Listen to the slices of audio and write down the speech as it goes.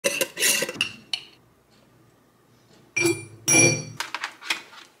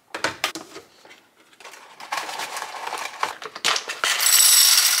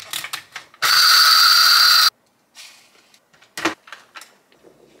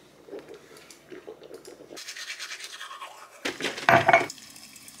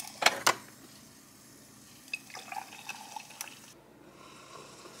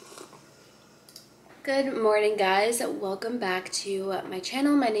Good morning, guys. Welcome back to my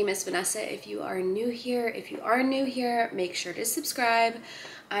channel. My name is Vanessa. If you are new here, make sure to subscribe.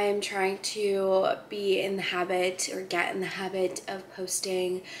 I am trying to be in the habit or get in the habit of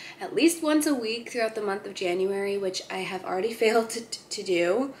posting at least once a week throughout the month of January, which I have already failed to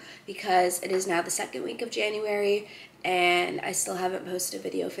do because it is now the second week of January and I still haven't posted a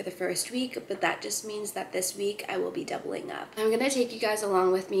video for the first week, but that just means that this week I will be doubling up. I'm gonna take you guys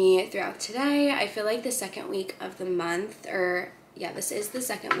along with me throughout today. I feel like the second week of the month, this is the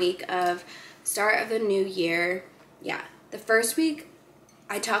second week of start of the new year. Yeah, the first week,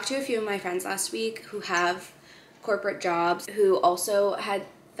 I talked to a few of my friends last week who have corporate jobs who also had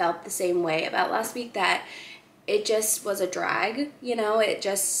felt the same way about last week, that it just was a drag, you know, it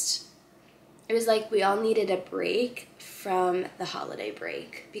was like we all needed a break from the holiday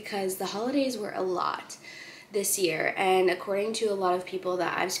break because the holidays were a lot this year. And according to a lot of people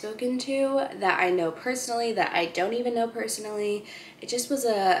that I've spoken to, that I know personally, that I don't even know personally, it just was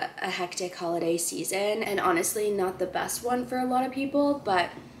a hectic holiday season, and honestly not the best one for a lot of people. But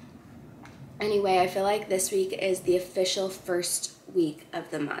anyway, I feel like this week is the official first week of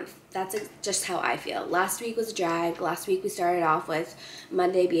the month. That's just how I feel. Last week was a drag. Last week we started off with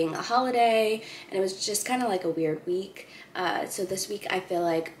Monday being a holiday, and it was just kind of like a weird week. So this week I feel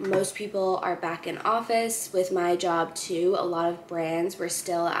like most people are back in office. With my job too, a lot of brands were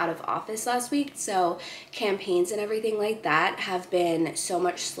still out of office last week, so campaigns and everything like that have been so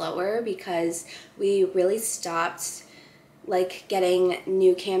much slower because we really stopped like getting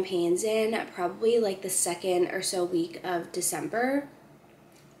new campaigns in probably like the second or so week of December.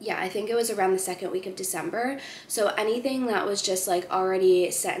 Yeah, I think it was around the second week of December. So anything that was just like already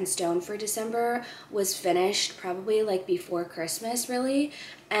set in stone for December was finished probably like before Christmas, really.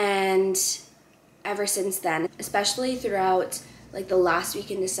 And ever since then, especially throughout like the last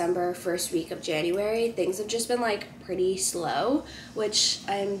week in December, first week of January, things have just been like pretty slow, which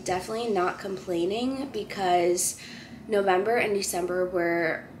I'm definitely not complaining because November and December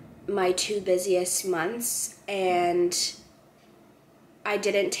were my two busiest months, and I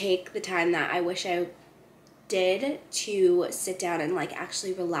didn't take the time that I wish I did to sit down and like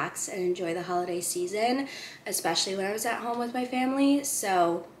actually relax and enjoy the holiday season, especially when I was at home with my family.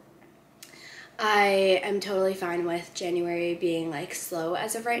 So I am totally fine with January being like slow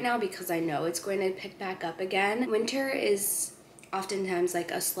as of right now because I know it's going to pick back up again. Winter is oftentimes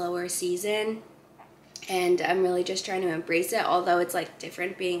like a slower season, and I'm really just trying to embrace it, although it's like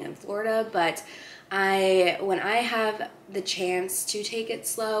different being in Florida. But when I have the chance to take it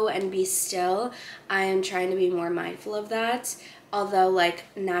slow and be still, I am trying to be more mindful of that. Although like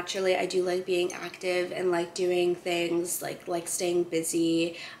naturally I do like being active and like doing things like staying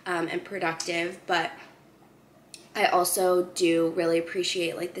busy and productive, but I also do really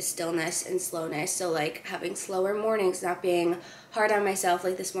appreciate like the stillness and slowness. So like having slower mornings, not being hard on myself.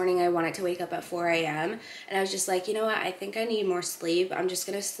 Like this morning I wanted to wake up at 4 a.m. and I was just like, you know what, I think I need more sleep. I'm just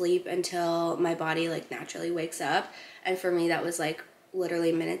gonna sleep until my body like naturally wakes up. And for me that was like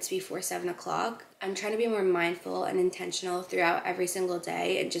literally minutes before 7 o'clock. I'm trying to be more mindful and intentional throughout every single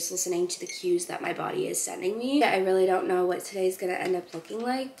day and just listening to the cues that my body is sending me. I really don't know what today's gonna end up looking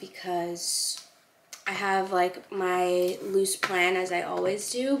like because I have like my loose plan as I always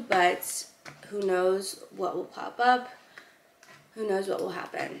do, but who knows what will pop up, who knows what will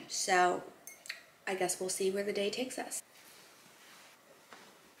happen. So I guess we'll see where the day takes us.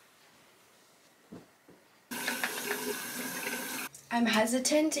 I'm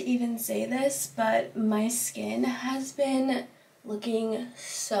hesitant to even say this, but my skin has been looking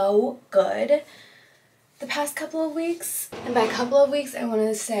so good the past couple of weeks. And by a couple of weeks, I want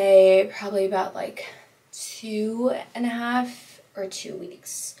to say probably about like 2.5 or 2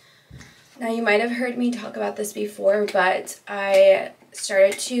 weeks. Now you might have heard me talk about this before, but I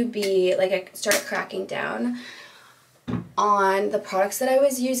started cracking down on the products that I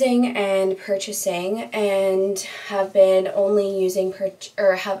was using and purchasing, and have only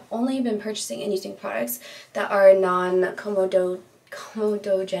been purchasing and using products that are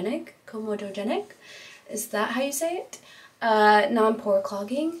comedogenic. Is that how you say it? Non-pore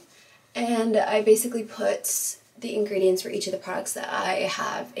clogging. And I basically put the ingredients for each of the products that I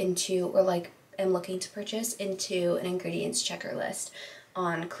have into, or like am looking to purchase, into an ingredients checker list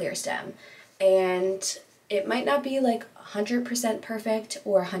on ClearStem. And It might not be like 100% perfect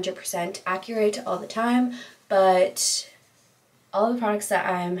or 100% accurate all the time, but all the products that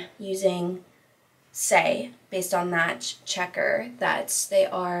I'm using say, based on that checker, that they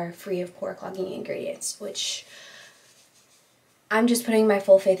are free of pore clogging ingredients, which I'm just putting my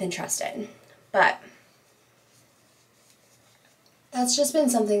full faith and trust in. But that's just been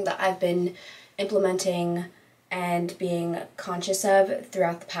something that I've been implementing and being conscious of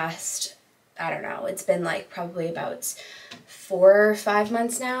throughout the past, I don't know, it's been like probably about 4 or 5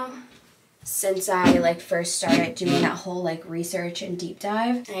 months now since I like first started doing that whole like research and deep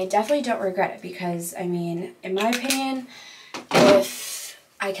dive. And I definitely don't regret it because, I mean, in my opinion, if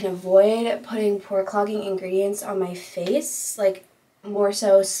I can avoid putting pore clogging ingredients on my face, like more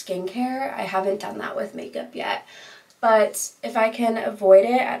so skincare, I haven't done that with makeup yet, but if I can avoid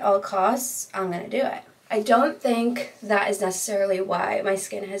it at all costs, I'm gonna do it. I don't think that is necessarily why my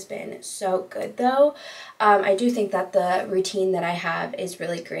skin has been so good though. I do think that the routine that I have is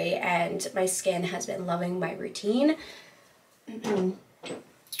really great and my skin has been loving my routine,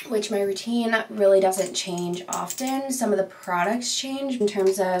 which my routine really doesn't change often. Some of the products change in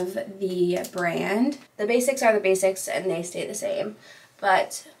terms of the brand. The basics are the basics and they stay the same.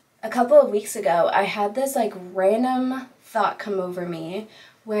 But a couple of weeks ago, I had this like random thought come over me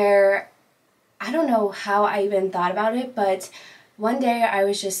where I don't know how I even thought about it, but one day I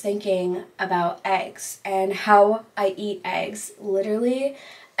was just thinking about eggs and how I eat eggs literally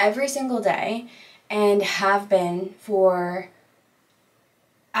every single day and have been for,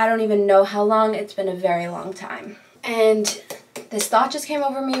 I don't even know how long. It's been a very long time. And this thought just came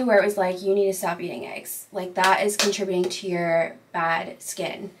over me where it was like, you need to stop eating eggs. Like that is contributing to your bad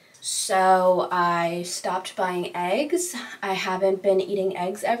skin. So I stopped buying eggs. I haven't been eating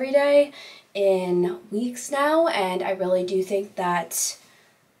eggs every day in weeks now, and I really do think that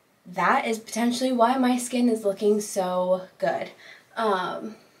that is potentially why my skin is looking so good.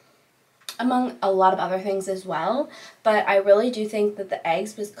 Among a lot of other things as well, but I really do think that the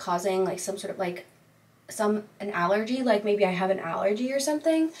eggs was causing like some sort of like an allergy, like maybe I have an allergy or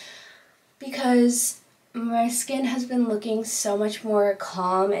something, because my skin has been looking so much more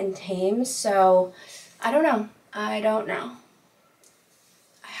calm and tame. So I don't know. I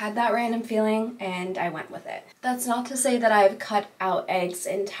had that random feeling and I went with it. That's not to say that I've cut out eggs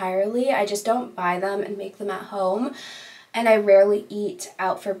entirely. I just don't buy them and make them at home. And I rarely eat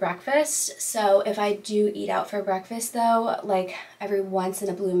out for breakfast. So if I do eat out for breakfast though, like every once in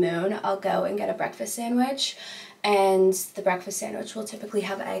a blue moon, I'll go and get a breakfast sandwich. And the breakfast sandwich will typically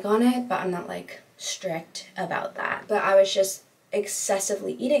have egg on it, but I'm not like strict about that. But I was just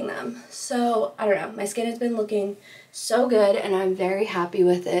excessively eating them. So I don't know, my skin has been looking so good and I'm very happy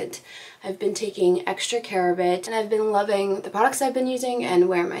with it. I've been taking extra care of it and I've been loving the products I've been using and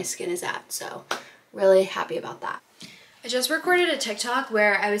where my skin is at. So really happy about that. I just recorded a TikTok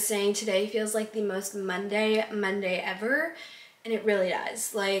where I was saying today feels like the most Monday ever, and it really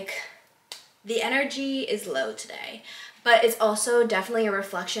does. Like, the energy is low today, but it's also definitely a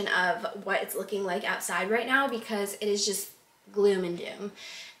reflection of what it's looking like outside right now because it is just gloom and doom.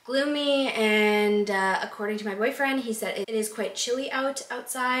 Gloomy, and according to my boyfriend, he said it is quite chilly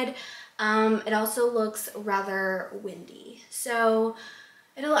outside. It also looks rather windy. So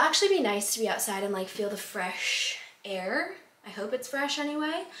it'll actually be nice to be outside and like feel the fresh air. I hope it's fresh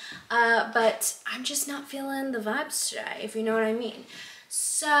anyway. But I'm just not feeling the vibes today, if you know what I mean.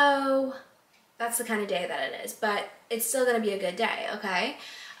 So that's the kind of day that it is, but it's still gonna be a good day, okay?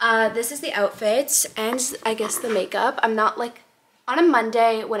 This is the outfit and I guess the makeup. I'm not like, on a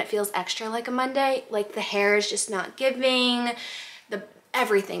Monday when it feels extra like a Monday, like the hair is just not giving,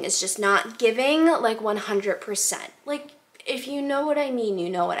 everything is just not giving like 100%. Like, if you know what I mean, you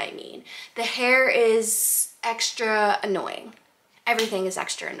know what I mean. The hair is extra annoying. Everything is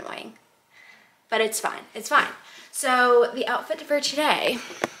extra annoying. But it's fine, it's fine. So the outfit for today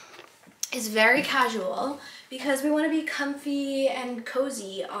is very casual because we want to be comfy and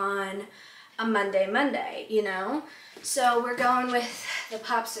cozy on a Monday, you know? So we're going with the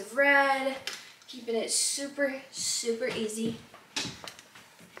pops of red, keeping it super easy.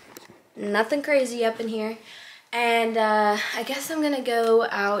 Nothing crazy up in here. And I guess I'm gonna go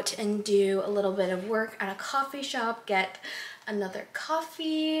out and do a little bit of work at a coffee shop, get another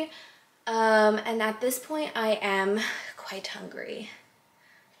coffee. And at this point I am quite hungry.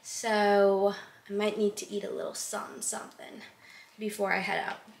 So I might need to eat a little something before I head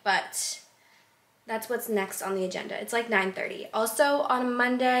out. But that's what's next on the agenda. It's like 9:30. Also on a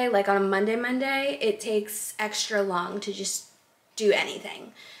Monday, like on a Monday, it takes extra long to just do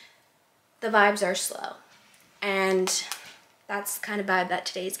anything. The vibes are slow. And That's the kind of vibe that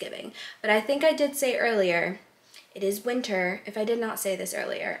today's giving. But I think I did say earlier, it is winter. If I did not say this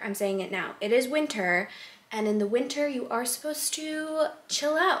earlier, I'm saying it now. It is winter, and in the winter, you are supposed to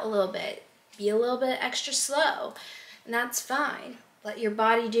chill out a little bit, be a little bit extra slow, and that's fine. Let your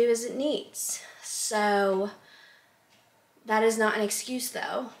body do as it needs. So that is not an excuse,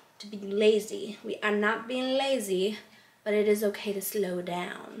 though, to be lazy. We are not being lazy, but it is okay to slow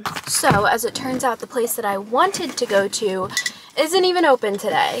down. So as it turns out, the place that I wanted to go to isn't even open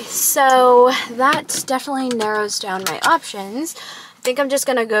today. So that definitely narrows down my options. I think I'm just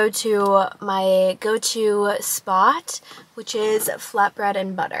gonna go to my go-to spot, which is flatbread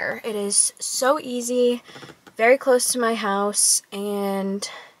and butter. It is so easy, very close to my house, and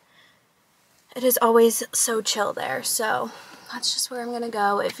it is always so chill there. So that's just where I'm gonna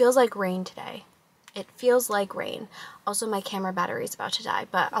go. It feels like rain today. It feels like rain. Also, my camera battery is about to die,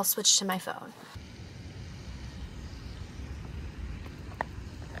 but I'll switch to my phone.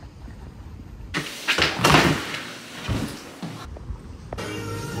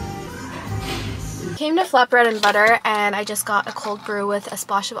 Came to flatbread and butter, and I just got a cold brew with a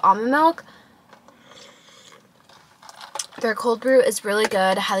splash of almond milk. Their cold brew is really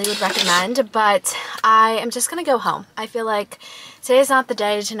good. I highly would recommend, but I am just gonna go home. I feel like today's not the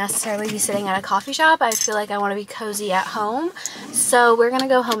day to necessarily be sitting at a coffee shop. I feel like I want to be cozy at home, so we're gonna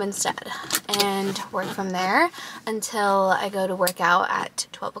go home instead and work from there until I go to work out at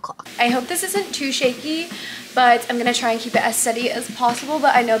 12 o'clock. I hope this isn't too shaky, but I'm gonna try and keep it as steady as possible,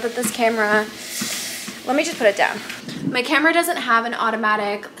 but I know that this camera, let me just put it down. My camera doesn't have an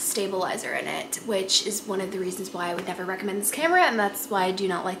automatic stabilizer in it, which is one of the reasons why I would never recommend this camera, and that's why I do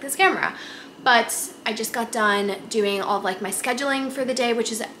not like this camera. But I just got done doing all of like my scheduling for the day,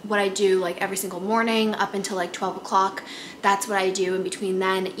 which is what I do like every single morning up until like 12 o'clock. That's what I do in between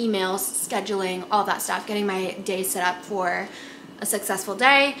then, emails, scheduling, all that stuff, getting my day set up for a successful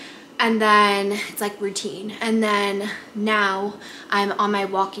day. And then it's like routine. And then now I'm on my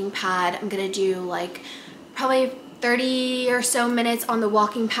walking pad. I'm gonna do like probably 30 or so minutes on the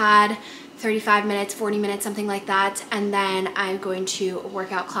walking pad, 35 minutes, 40 minutes, something like that. And then I'm going to a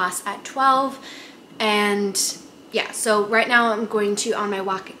workout class at 12. And yeah, so right now I'm going to, on my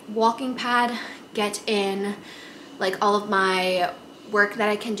walking pad, get in like all of my work that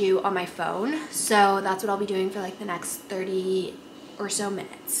I can do on my phone. So that's what I'll be doing for like the next 30 or so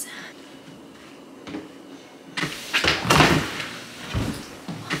minutes.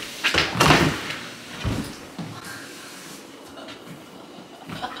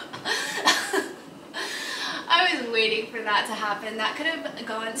 Waiting for that to happen. That could have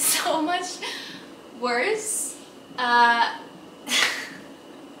gone so much worse. Yeah.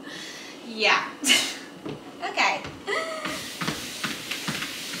 Okay.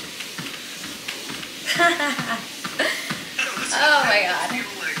 Oh my god.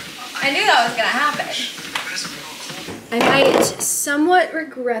 I knew that was gonna happen. I might somewhat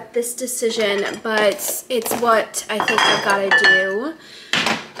regret this decision, but it's what I think I've got to do.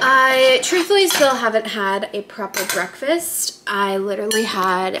 I truthfully still haven't had a proper breakfast. I literally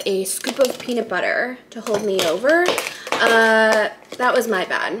had a scoop of peanut butter to hold me over. That was my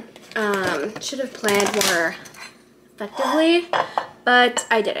bad. Should have planned more effectively, but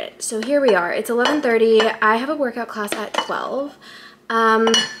I didn't. So here we are. It's 11:30. I have a workout class at 12.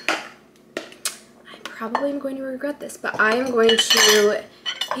 I probably am going to regret this, but I am going to,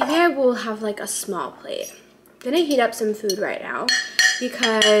 maybe I will have like a small plate. I'm gonna heat up some food right now,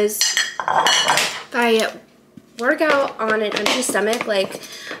 because if I work out on an empty stomach, like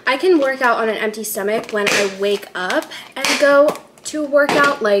I can work out on an empty stomach when I wake up and go to a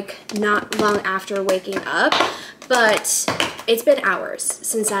workout, like not long after waking up, but it's been hours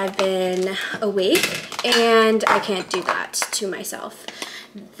since I've been awake and I can't do that to myself.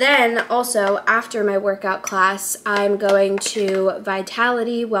 Then also after my workout class, I'm going to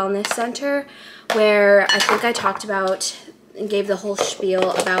Vitality Wellness Center, where I think I talked about and gave the whole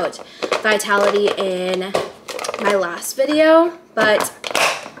spiel about Vitality in my last video, but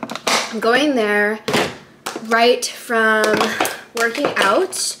I'm going there right from working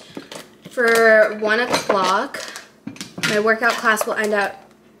out for 1 o'clock. My workout class will end at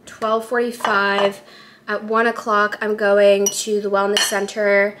 12:45. At 1 o'clock, I'm going to the wellness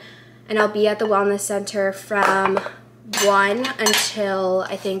center, and I'll be at the wellness center from 1 until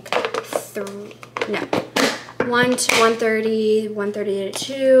I think 1 to 1:30, 1:30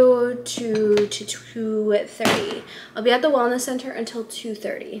 to 2 to 2:30. I'll be at the wellness center until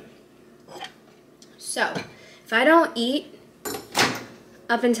 2:30. So if I don't eat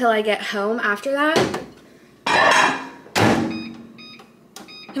up until I get home after that,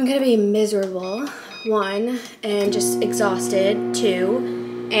 I'm gonna be miserable, 1, and just exhausted,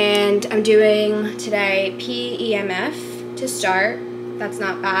 2, and I'm doing today PEMF to start. That's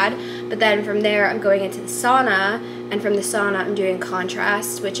not bad. But then from there, I'm going into the sauna, and from the sauna, I'm doing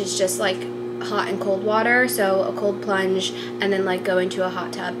contrast, which is just like hot and cold water, so a cold plunge, and then like go into a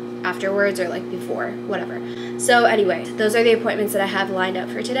hot tub afterwards, or like before, whatever. So anyway, those are the appointments that I have lined up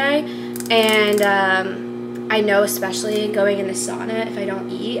for today, and I know especially going in the sauna, if I don't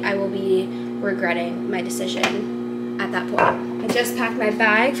eat, I will be regretting my decision at that point. I just packed my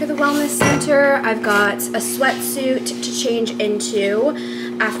bag for the wellness center. I've got a sweatsuit to change into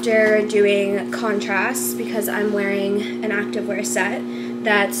after doing contrast because I'm wearing an activewear set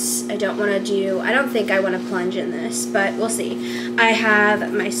that's, I don't think I want to plunge in this, but we'll see. I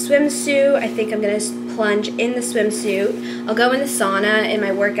have my swimsuit. I think I'm going to plunge in the swimsuit. I'll go in the sauna in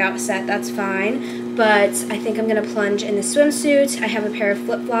my workout set, that's fine, but I think I'm going to plunge in the swimsuit. I have a pair of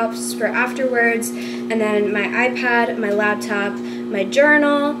flip-flops for afterwards, and then my iPad, my laptop, my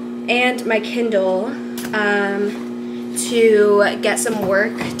journal, and my Kindle to get some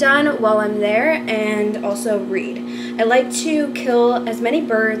work done while I'm there and also read. I like to kill as many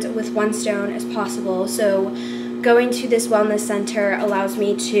birds with one stone as possible, so going to this wellness center allows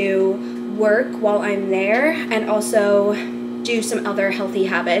me to work while I'm there and also do some other healthy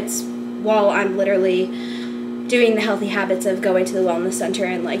habits while I'm literally doing the healthy habits of going to the wellness center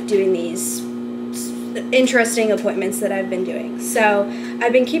and like doing these interesting appointments that I've been doing. So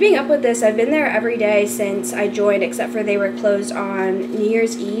I've been keeping up with this. I've been there every day since I joined, except for they were closed on New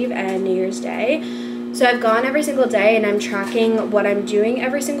Year's Eve and New Year's Day. So I've gone every single day, and I'm tracking what I'm doing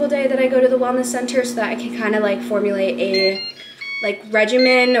every single day that I go to the wellness center so that I can kind of like formulate a like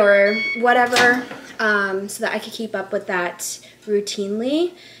regimen or whatever, so that I can keep up with that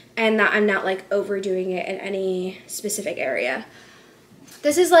routinely and that I'm not like overdoing it in any specific area.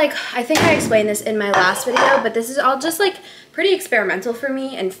 This is like, I think I explained this in my last video, but this is all just like pretty experimental for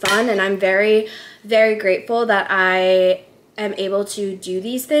me and fun, and I'm very, very grateful that I am able to do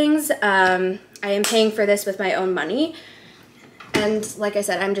these things. I am paying for this with my own money, and like I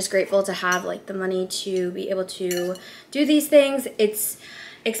said, I'm just grateful to have like the money to be able to do these things. It's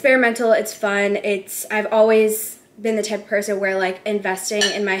experimental, it's fun, I've always been the type of person where like investing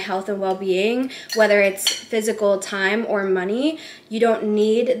in my health and well-being, whether it's physical time or money, you don't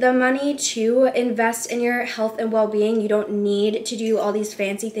need the money to invest in your health and well-being. You don't need to do all these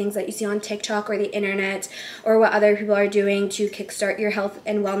fancy things that you see on TikTok or the internet or what other people are doing to kickstart your health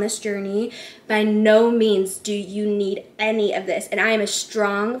and wellness journey. By no means do you need any of this, and I am a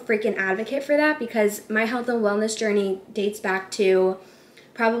strong freaking advocate for that because my health and wellness journey dates back to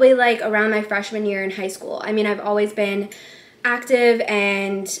probably like around my freshman year in high school. I mean, I've always been active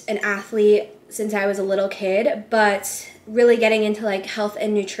and an athlete since I was a little kid, but really getting into like health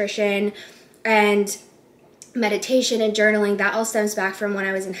and nutrition and meditation and journaling, that all stems back from when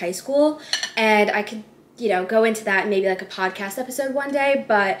I was in high school. And I could, you know, go into that in maybe like a podcast episode one day,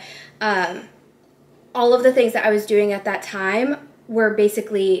 but all of the things that I was doing at that time were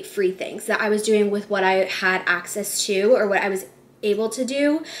basically free things that I was doing with what I had access to or what I was able to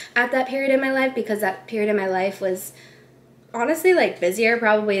do at that period in my life, because that period in my life was honestly like busier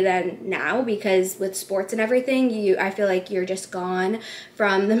probably than now, because with sports and everything, I feel like you're just gone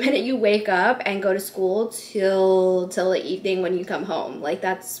from the minute you wake up and go to school till the evening when you come home. Like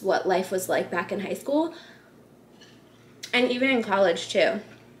that's what life was like back in high school and even in college too,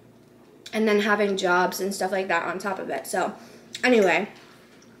 and then having jobs and stuff like that on top of it. So anyway,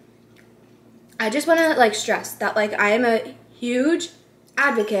 I just want to like stress that like I am a huge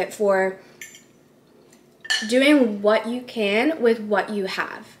advocate for doing what you can with what you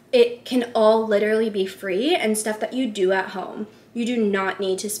have. It can all literally be free and stuff that you do at home. You do not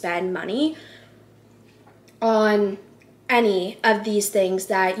need to spend money on any of these things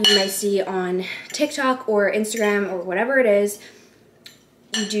that you may see on TikTok or Instagram or whatever it is.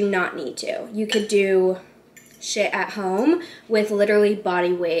 You do not need to. You could do shit at home with literally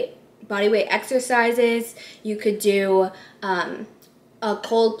body weight exercises. You could do a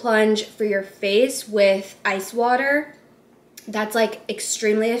cold plunge for your face with ice water. That's like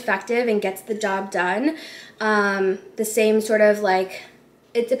extremely effective and gets the job done. The same sort of like,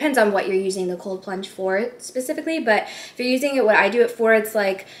 it depends on what you're using the cold plunge for specifically, but if you're using it, what I do it for, it's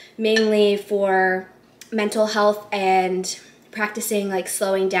like mainly for mental health and practicing like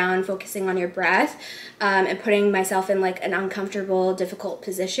slowing down, focusing on your breath, and putting myself in like an uncomfortable, difficult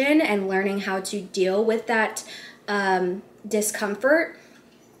position and learning how to deal with that discomfort.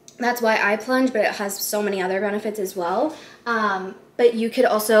 That's why I plunge, but it has so many other benefits as well. But But you could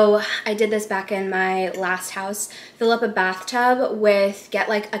also, I did this back in my last house, fill up a bathtub with, get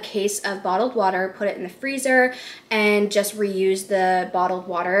like a case of bottled water, put it in the freezer, and just reuse the bottled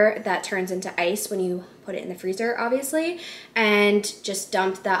water that turns into ice when you put it in the freezer, obviously, and just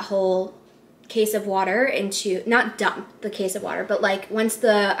dump that whole case of water into, not dump the case of water, but like once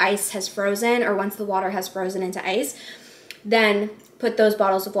the ice has frozen or once the water has frozen into ice, then put those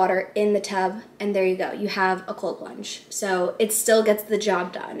bottles of water in the tub, and there you go. You have a cold plunge. So it still gets the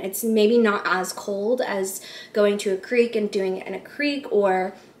job done. It's maybe not as cold as going to a creek and doing it in a creek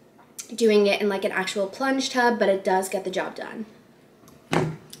or doing it in like an actual plunge tub, but it does get the job done.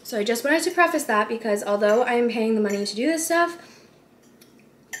 So I just wanted to preface that because although I'm paying the money to do this stuff,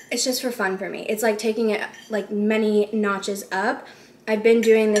 it's just for fun for me. It's like taking it like many notches up. I've been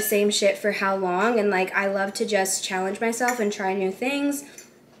doing the same shit for how long, and like I love to just challenge myself and try new things.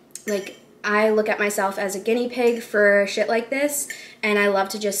 Like I look at myself as a guinea pig for shit like this, and I love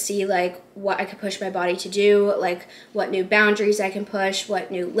to just see like what I could push my body to do, like what new boundaries I can push,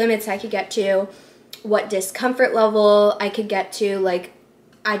 what new limits I could get to, what discomfort level I could get to. Like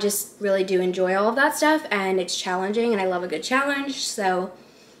I just really do enjoy all of that stuff, and it's challenging, and I love a good challenge. So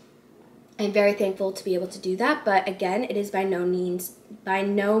I'm very thankful to be able to do that, but again, it is by no means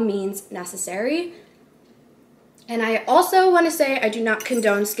necessary. And I also want to say I do not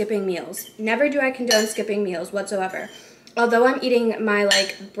condone skipping meals. Never do I condone skipping meals whatsoever. Although I'm eating my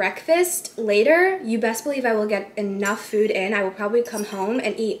like breakfast later, you best believe I will get enough food in. I will probably come home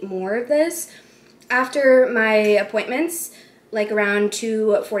and eat more of this after my appointments, like around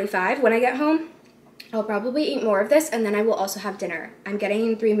 2:45 when I get home. I'll probably eat more of this, and then I will also have dinner. I'm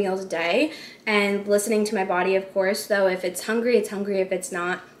getting 3 meals a day and listening to my body, of course, though if it's hungry, it's hungry. If it's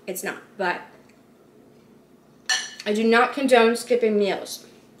not, it's not. But I do not condone skipping meals.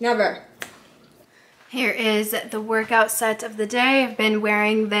 Never. Here is the workout set of the day. I've been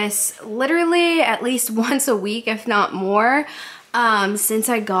wearing this literally at least once a week, if not more, since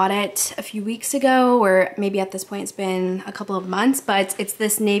I got it a few weeks ago, or maybe at this point it's been a couple of months, but it's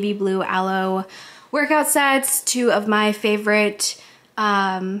this navy blue aloe workout sets, 2 of my favorite,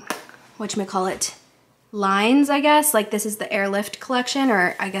 whatchamacallit, lines, I guess. Like this is the Airlift collection,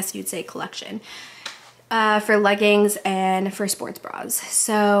 or I guess you'd say collection, for leggings and for sports bras.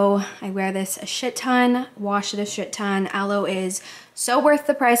 So I wear this a shit ton, wash it a shit ton. Aloe is so worth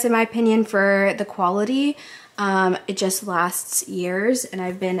the price in my opinion for the quality. It just lasts years, and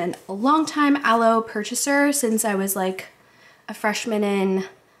I've been a long time Aloe purchaser since I was like a freshman in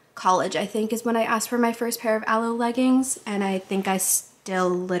college, I think, is when I asked for my first pair of Aloe leggings, and I think I still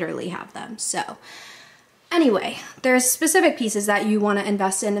literally have them. So anyway, there's specific pieces that you want to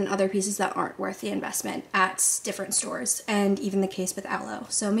invest in and other pieces that aren't worth the investment at different stores, and even the case with Aloe.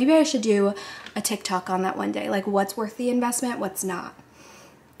 So maybe I should do a TikTok on that one day, like what's worth the investment, what's not.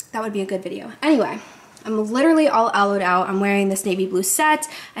 That would be a good video. Anyway, I'm literally all aloed out. I'm wearing this navy blue set.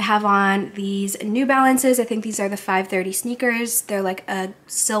 I have on these New Balances. I think these are the 530 sneakers. They're like a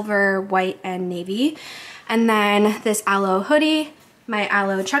silver, white, and navy. And then this Aloe hoodie, my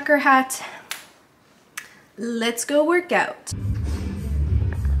Aloe trucker hat. Let's go work out.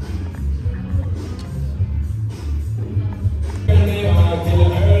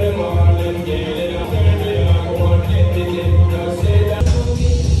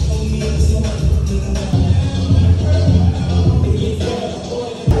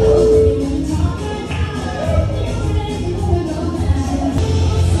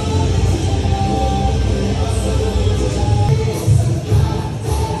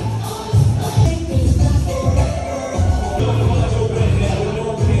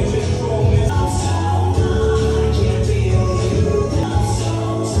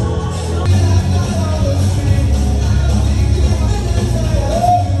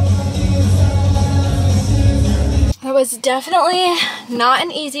 That was definitely not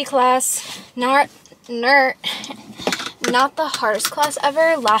an easy class, not the hardest class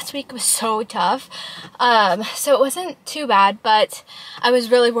ever. Last week was so tough, so it wasn't too bad, but I was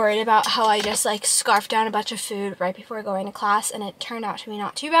really worried about how I just like scarfed down a bunch of food right before going to class, and it turned out to be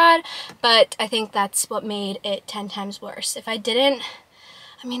not too bad, but I think that's what made it 10 times worse. If I didn't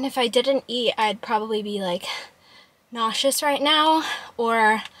eat, I'd probably be like nauseous right now,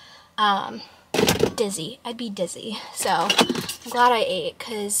 or dizzy. I'd be dizzy. So I'm glad I ate,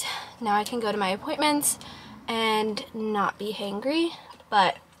 because now I can go to my appointments and not be hangry.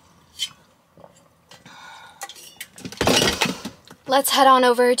 But let's head on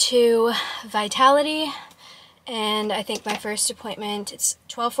over to Vitality, and I think my first appointment, it's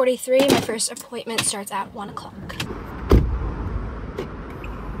 12:43. My first appointment starts at 1 o'clock.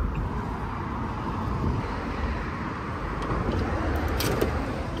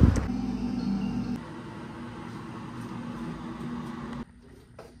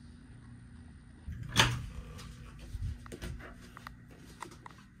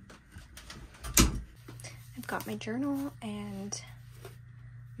 got my journal and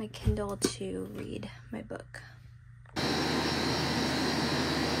my Kindle to read my book.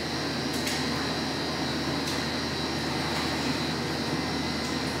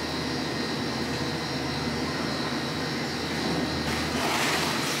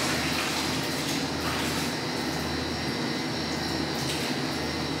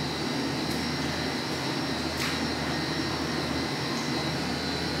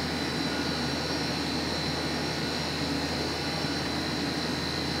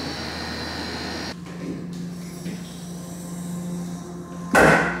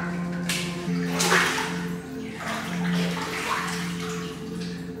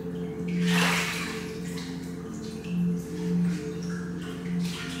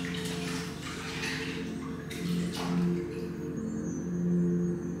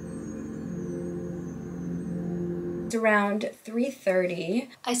 Around 3:30.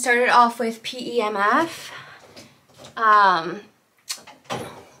 I started off with PEMF,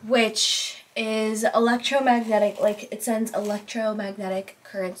 which is electromagnetic, like it sends electromagnetic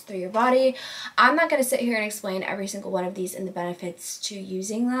currents through your body. I'm not going to sit here and explain every single one of these and the benefits to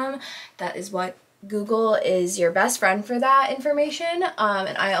using them. That is what Google is your best friend for that information.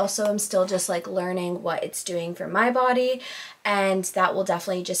 And I also am still just like learning what it's doing for my body, and that will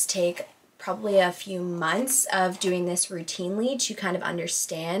definitely just take probably a few months of doing this routinely to kind of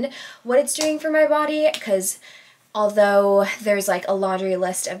understand what it's doing for my body, because although there's like a laundry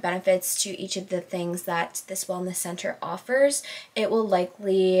list of benefits to each of the things that this wellness center offers, it will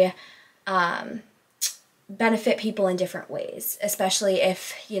likely benefit people in different ways, especially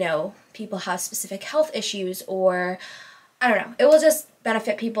if, you know, people have specific health issues, or I don't know, it will just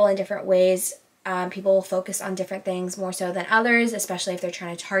benefit people in different ways. People will focus on different things more so than others, especially if they're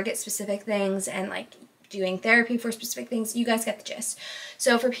trying to target specific things and like doing therapy for specific things. You guys get the gist.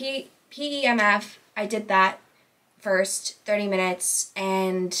 So for PEMF, I did that first 30 minutes,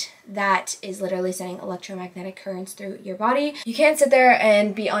 and that is literally sending electromagnetic currents through your body. You can't sit there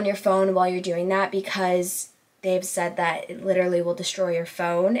and be on your phone while you're doing that, because they've said that it literally will destroy your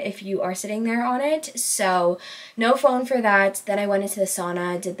phone if you are sitting there on it. So no phone for that. Then I went into the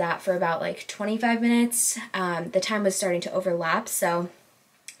sauna, did that for about like 25 minutes. The time was starting to overlap, so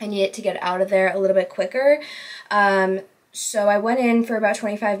I needed to get out of there a little bit quicker. So I went in for about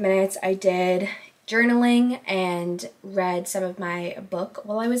 25 minutes. I did journaling and read some of my book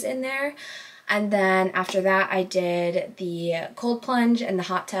while I was in there. And then after that, I did the cold plunge and the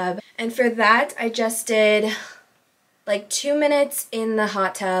hot tub. And for that, I just did like 2 minutes in the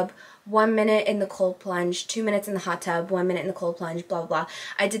hot tub, 1 minute in the cold plunge, 2 minutes in the hot tub, 1 minute in the cold plunge, blah, blah, blah.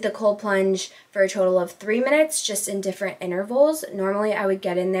 I did the cold plunge for a total of 3 minutes, just in different intervals. Normally, I would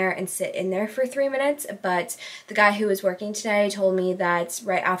get in there and sit in there for 3 minutes, but the guy who was working today told me that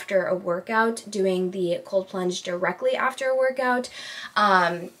right after a workout, doing the cold plunge directly after a workout,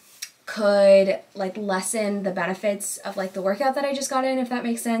 could like lessen the benefits of like the workout that I just got in, if that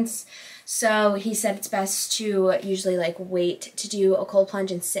makes sense. So he said it's best to usually like wait to do a cold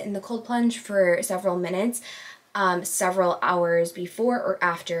plunge and sit in the cold plunge for several minutes, several hours before or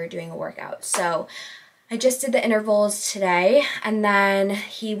after doing a workout. So I just did the intervals today, and then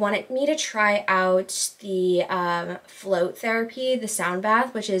he wanted me to try out the float therapy, the sound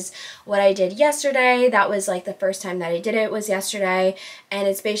bath, which is what I did yesterday. That was like the first time that I did it was yesterday, and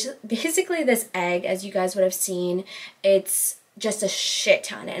it's basically this egg, as you guys would have seen. It's just a shit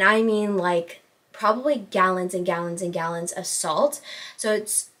ton, and I mean like probably gallons and gallons and gallons of salt. So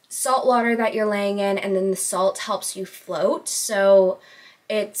it's salt water that you're laying in, and then the salt helps you float. So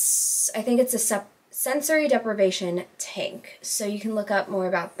it's, I think it's a sensory deprivation tank. So you can look up more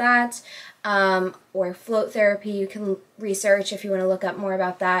about that, or float therapy. You can research if you want to look up more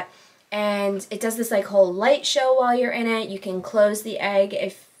about that. And it does this like whole light show while you're in it. You can close the egg,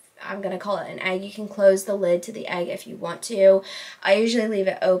 if I'm gonna call it an egg. You can close the lid to the egg if you want to. I usually leave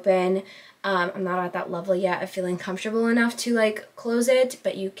it open. I'm not at that level yet of feeling comfortable enough to like close it,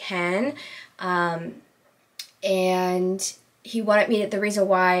 but you can. And he wanted me to, the reason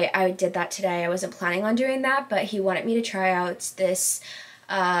why I did that today, I wasn't planning on doing that, but he wanted me to try out this,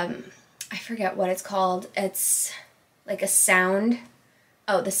 I forget what it's called. It's like a sound,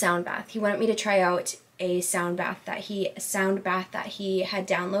 the sound bath. He wanted me to try out a sound bath that he had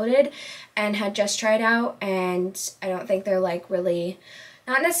downloaded and had just tried out, and I don't think they're like really,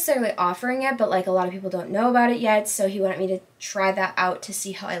 not necessarily offering it, but like a lot of people don't know about it yet. So he wanted me to try that out to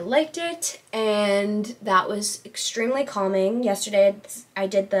see how I liked it, and that was extremely calming. Yesterday I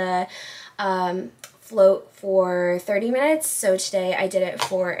did the float for 30 minutes, so today I did it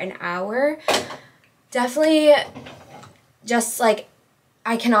for an hour. Definitely just like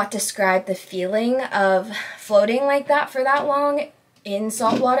I cannot describe the feeling of floating like that for that long in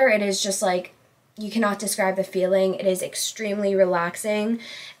salt water. It is just like, you cannot describe the feeling. It is extremely relaxing,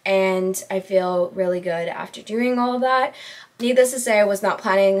 and I feel really good after doing all of that. Needless to say, I was not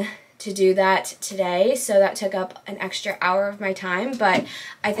planning to do that today, so that took up an extra hour of my time, but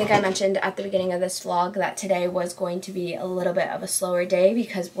I think I mentioned at the beginning of this vlog that today was going to be a little bit of a slower day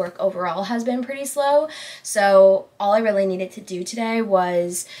because work overall has been pretty slow. So all I really needed to do today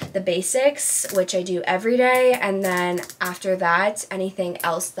was the basics, which I do every day, and then after that, anything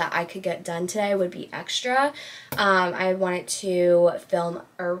else that I could get done today would be extra. I wanted to film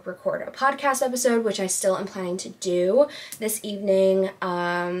or record a podcast episode, which I still am planning to do this evening.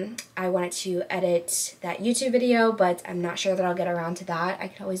 I wanted to edit that YouTube video, but I'm not sure that I'll get around to that. I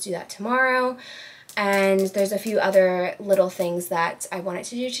could always do that tomorrow. And there's a few other little things that I wanted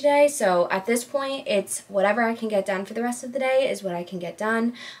to do today. So at this point, it's whatever I can get done for the rest of the day is what I can get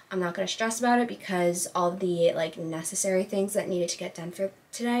done. I'm not going to stress about it because all the necessary things that needed to get done for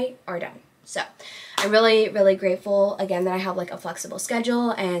today are done. So I'm really, really grateful again that I have a flexible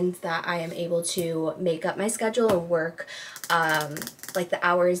schedule and that I am able to make up my schedule and work the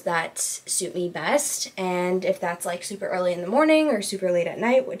hours that suit me best. And if that's super early in the morning or super late at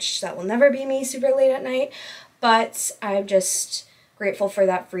night, which that will never be me super late at night, but I'm just grateful for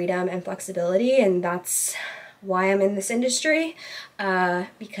that freedom and flexibility, and that's why I'm in this industry,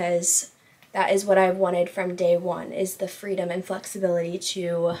 because that is what I've wanted from day one, is the freedom and flexibility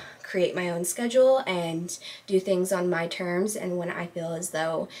to create my own schedule and do things on my terms and when I feel as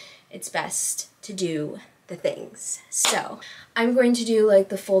though it's best to do the things. So I'm going to do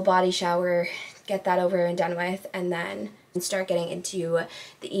the full body shower, get that over and done with, and then start getting into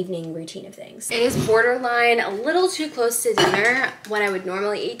the evening routine of things. It is borderline a little too close to dinner when I would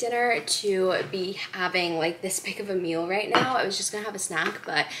normally eat dinner to be having this big of a meal right now. I was just gonna have a snack,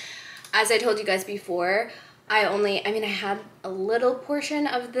 but as I told you guys before, I had a little portion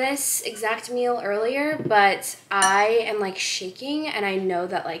of this exact meal earlier, but I am shaking, and I know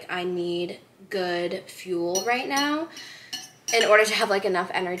that I need good fuel right now in order to have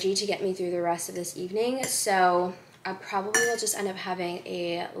enough energy to get me through the rest of this evening. So I probably will just end up having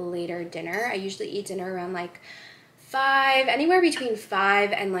a later dinner. I usually eat dinner around 5, anywhere between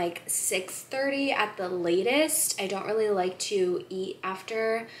 5 and 6:30 at the latest. I don't really like to eat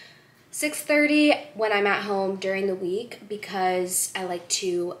after 6:30 when I'm at home during the week because I like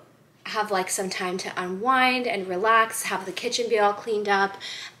to have some time to unwind and relax, have the kitchen be all cleaned up,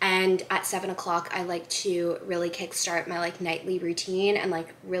 and at 7 o'clock I like to really kickstart my nightly routine and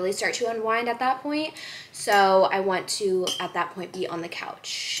really start to unwind at that point. So I want to at that point be on the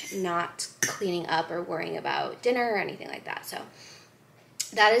couch, not cleaning up or worrying about dinner or anything like that. So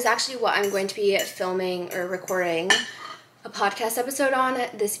that is actually what I'm going to be filming or recording a podcast episode on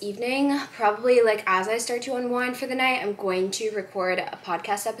this evening. Probably as I start to unwind for the night, I'm going to record a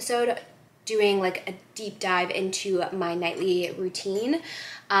podcast episode doing a deep dive into my nightly routine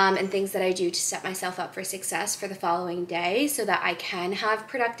and things that I do to set myself up for success for the following day so that I can have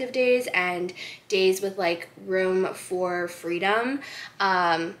productive days and days with room for freedom.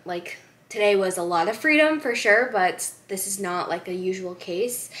 Today was a lot of freedom for sure, but this is not a usual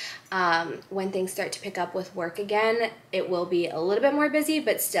case. When things start to pick up with work again, it will be a little bit more busy,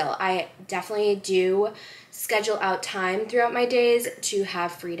 but still, I definitely do schedule out time throughout my days to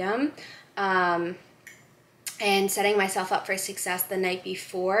have freedom. And setting myself up for success the night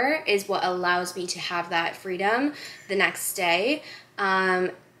before is what allows me to have that freedom the next day,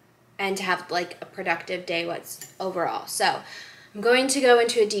 and to have a productive day overall. So I'm going to go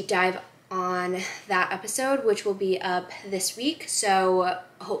into a deep dive on that episode, which will be up this week. So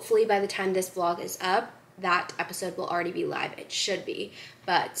hopefully by the time this vlog is up, that episode will already be live. It should be,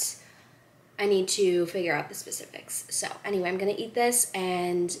 but I need to figure out the specifics. So anyway, I'm gonna eat this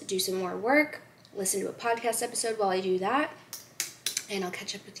and do some more work, listen to a podcast episode while I do that, and I'll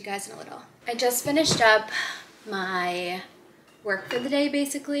catch up with you guys in a little. I just finished up my work for the day,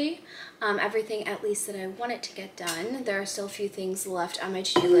 basically. Everything at least that I wanted to get done. There are still a few things left on my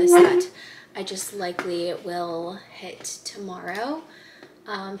to-do list that I just likely will hit tomorrow.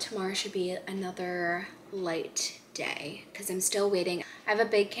 Tomorrow should be another light day because I'm still waiting. I have a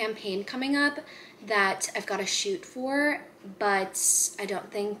big campaign coming up that I've got to shoot for, but I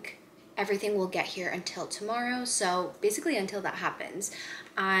don't think everything will get here until tomorrow. So basically until that happens,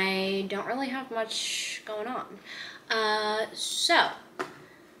 I don't really have much going on. So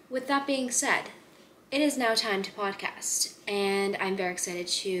with that being said, it is now time to podcast, and I'm very excited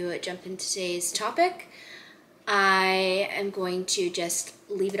to jump into today's topic. I am going to just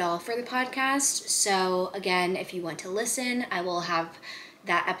leave it all for the podcast. So again, if you want to listen, I will have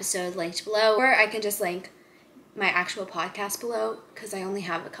that episode linked below, or I can just link my actual podcast below because I only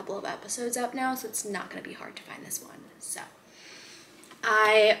have a couple of episodes up now, so it's not going to be hard to find this one. So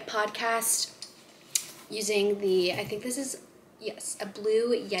I podcast using the, I think this is, yes, a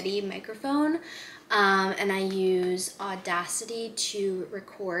Blue Yeti microphone, and I use Audacity to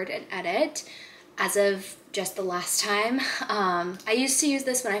record and edit as of just the last time. I used to use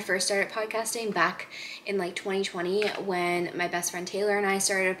this when I first started podcasting back in like 2020 when my best friend Taylor and I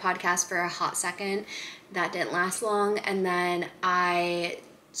started a podcast for a hot second. That didn't last long, and then I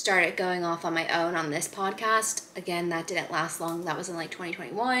started going off on my own on this podcast. Again, that didn't last long. That was in like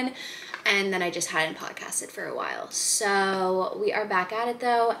 2021, and then I just hadn't podcasted for a while. So we are back at it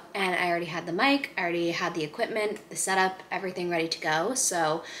though, and I already had the mic, I already had the equipment, the setup, everything ready to go.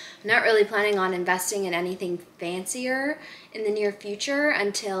 So I'm not really planning on investing in anything fancier in the near future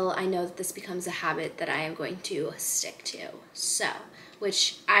until I know that this becomes a habit that I am going to stick to. So,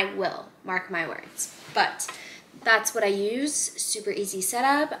 which I will, mark my words. But that's what I use. Super easy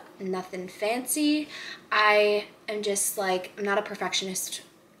setup, nothing fancy. I am just like, I'm not a perfectionist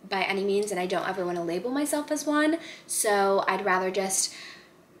by any means, and I don't ever want to label myself as one. So I'd rather just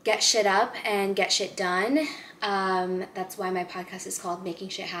get shit up and get shit done. That's why my podcast is called Making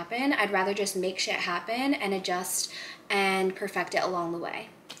Shit Happen. I'd rather just make shit happen and adjust and perfect it along the way.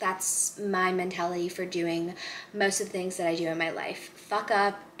 That's my mentality for doing most of the things that I do in my life. Fuck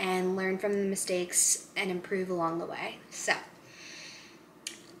up and learn from the mistakes and improve along the way. So,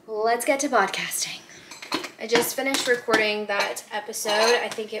 let's get to podcasting. I just finished recording that episode. I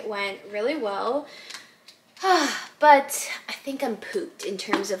think it went really well. But I think I'm pooped in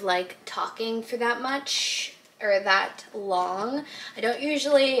terms of like talking for that much or that long. I don't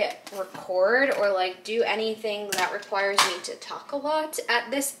usually record or like do anything that requires me to talk a lot at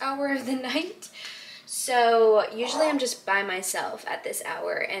this hour of the night. So usually I'm just by myself at this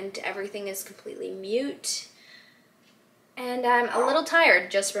hour and everything is completely mute. And I'm a little tired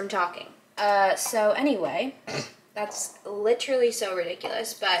just from talking. So anyway, that's literally so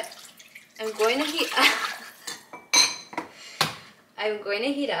ridiculous, but I'm going to heat up.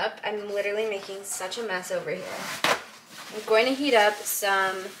 I'm literally making such a mess over here. I'm going to heat up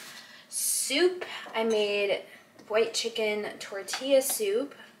some soup. I made white chicken tortilla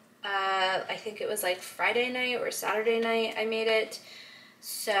soup. I think it was like Friday night or Saturday night I made it.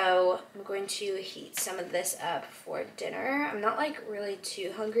 So I'm going to heat some of this up for dinner. I'm not like really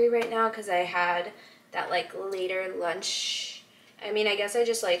too hungry right now because I had that like later lunch. I mean, I guess I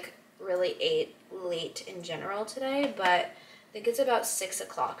just like really ate late in general today, but I think it's about 6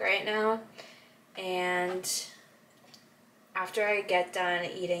 o'clock right now. And after I get done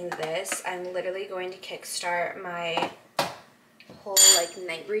eating this, I'm literally going to kickstart my whole like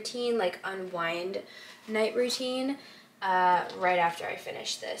night routine, like unwind night routine. Right after I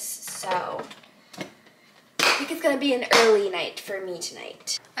finish this. So I think it's gonna be an early night for me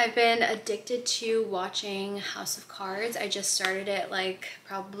tonight. I've been addicted to watching House of Cards. I just started it like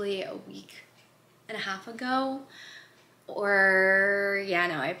probably a week and a half ago. Or yeah,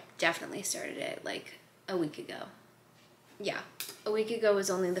 no, I definitely started it like a week ago. Yeah, a week ago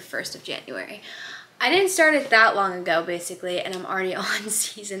was only the 1st of January. I didn't start it that long ago basically, and I'm already on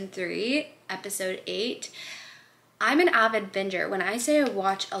season 3, episode 8. I'm an avid binger. When I say I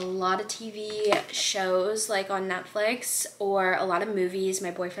watch a lot of TV shows like on Netflix or a lot of movies, my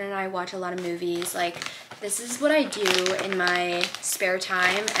boyfriend and I watch a lot of movies. Like, this is what I do in my spare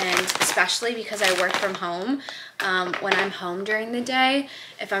time, and especially because I work from home. When I'm home during the day,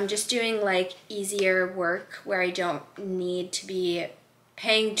 if I'm just doing like easier work where I don't need to be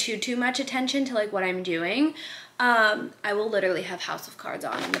paying too much attention to like what I'm doing, I will literally have House of Cards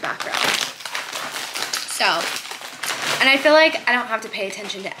on in the background. So, and I feel like I don't have to pay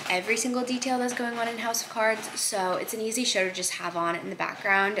attention to every single detail that's going on in House of Cards, so it's an easy show to just have on in the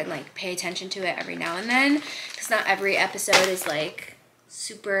background and like pay attention to it every now and then, because not every episode is like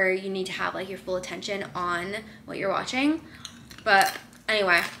super, you need to have like your full attention on what you're watching. But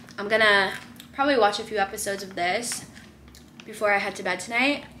anyway, I'm gonna probably watch a few episodes of this before I head to bed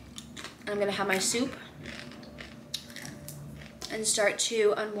tonight. I'm gonna have my soup and start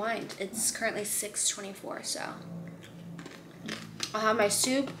to unwind. It's currently 6:24, so I'll have my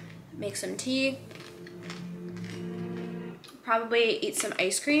soup, make some tea, probably eat some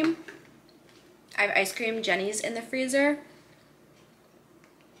ice cream. I have ice cream Jenny's in the freezer.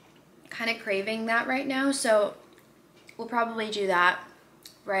 Kind of craving that right now, so we'll probably do that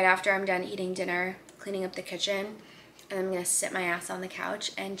right after I'm done eating dinner, cleaning up the kitchen, and I'm gonna sit my ass on the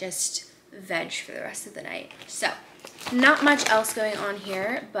couch and just veg for the rest of the night. So, not much else going on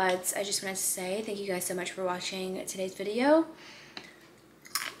here, but I just wanted to say thank you guys so much for watching today's video.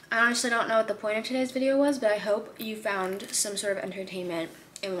 I honestly don't know what the point of today's video was, but I hope you found some sort of entertainment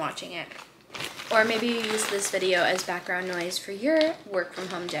in watching it. Or maybe you use this video as background noise for your work from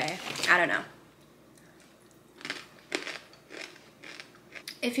home day. I don't know.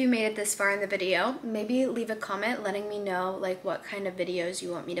 If you made it this far in the video, maybe leave a comment letting me know like what kind of videos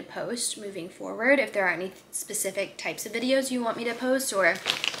you want me to post moving forward. If there are any specific types of videos you want me to post or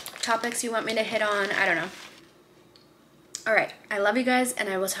topics you want me to hit on, I don't know. All right, I love you guys and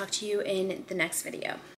I will talk to you in the next video.